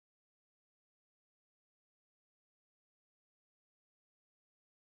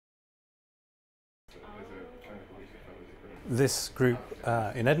This group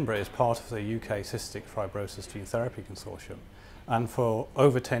in Edinburgh is part of the UK Cystic Fibrosis Gene Therapy Consortium, and for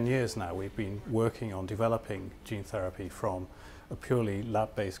over 10 years now we've been working on developing gene therapy from a purely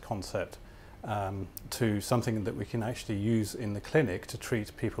lab-based concept to something that we can actually use in the clinic to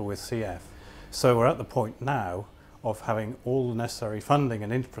treat people with CF. So we're at the point now of having all the necessary funding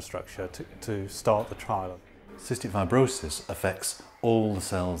and infrastructure to start the trial. Cystic fibrosis affects all the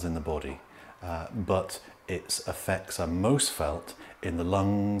cells in the body, but its effects are most felt in the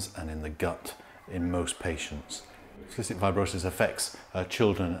lungs and in the gut in most patients. Cystic fibrosis affects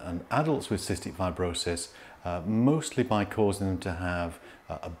children and adults with cystic fibrosis mostly by causing them to have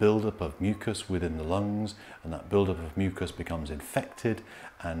a buildup of mucus within the lungs, and that buildup of mucus becomes infected,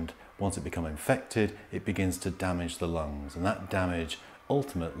 and once it becomes infected it begins to damage the lungs, and that damage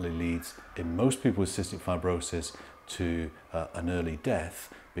ultimately leads in most people with cystic fibrosis to an early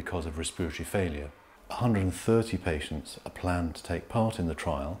death because of respiratory failure. 130 patients are planned to take part in the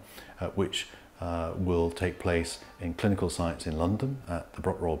trial, which will take place in clinical sites in London at the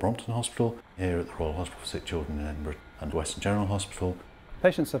Royal Brompton Hospital, here at the Royal Hospital for Sick Children in Edinburgh and Western General Hospital.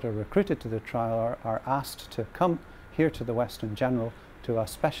 Patients that are recruited to the trial are asked to come here to the Western General to a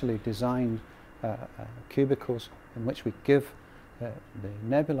specially designed cubicles in which we give the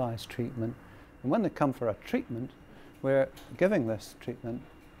nebulized treatment. And when they come for a treatment, we're giving this treatment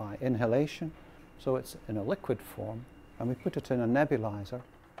by inhalation, so it's in a liquid form, and we put it in a nebulizer,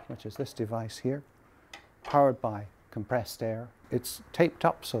 which is this device here, powered by compressed air. It's taped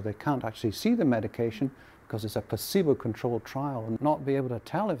up so they can't actually see the medication because it's a placebo-controlled trial and not be able to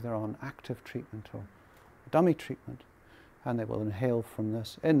tell if they're on active treatment or dummy treatment. And they will inhale from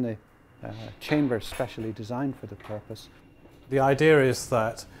this in the chamber specially designed for the purpose. The idea is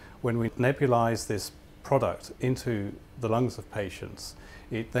that when we nebulize this product into the lungs of patients,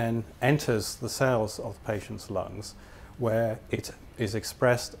 it then enters the cells of the patient's lungs where it is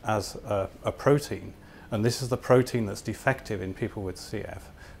expressed as a protein, and this is the protein that's defective in people with CF.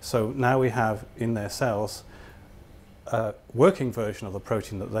 So now we have in their cells a working version of the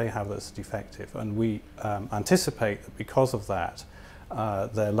protein that they have that's defective, and we anticipate that because of that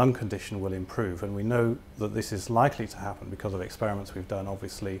their lung condition will improve, and we know that this is likely to happen because of experiments we've done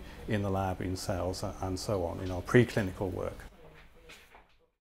obviously in the lab, in cells and so on in our preclinical work.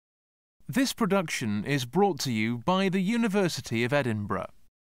 This production is brought to you by the University of Edinburgh.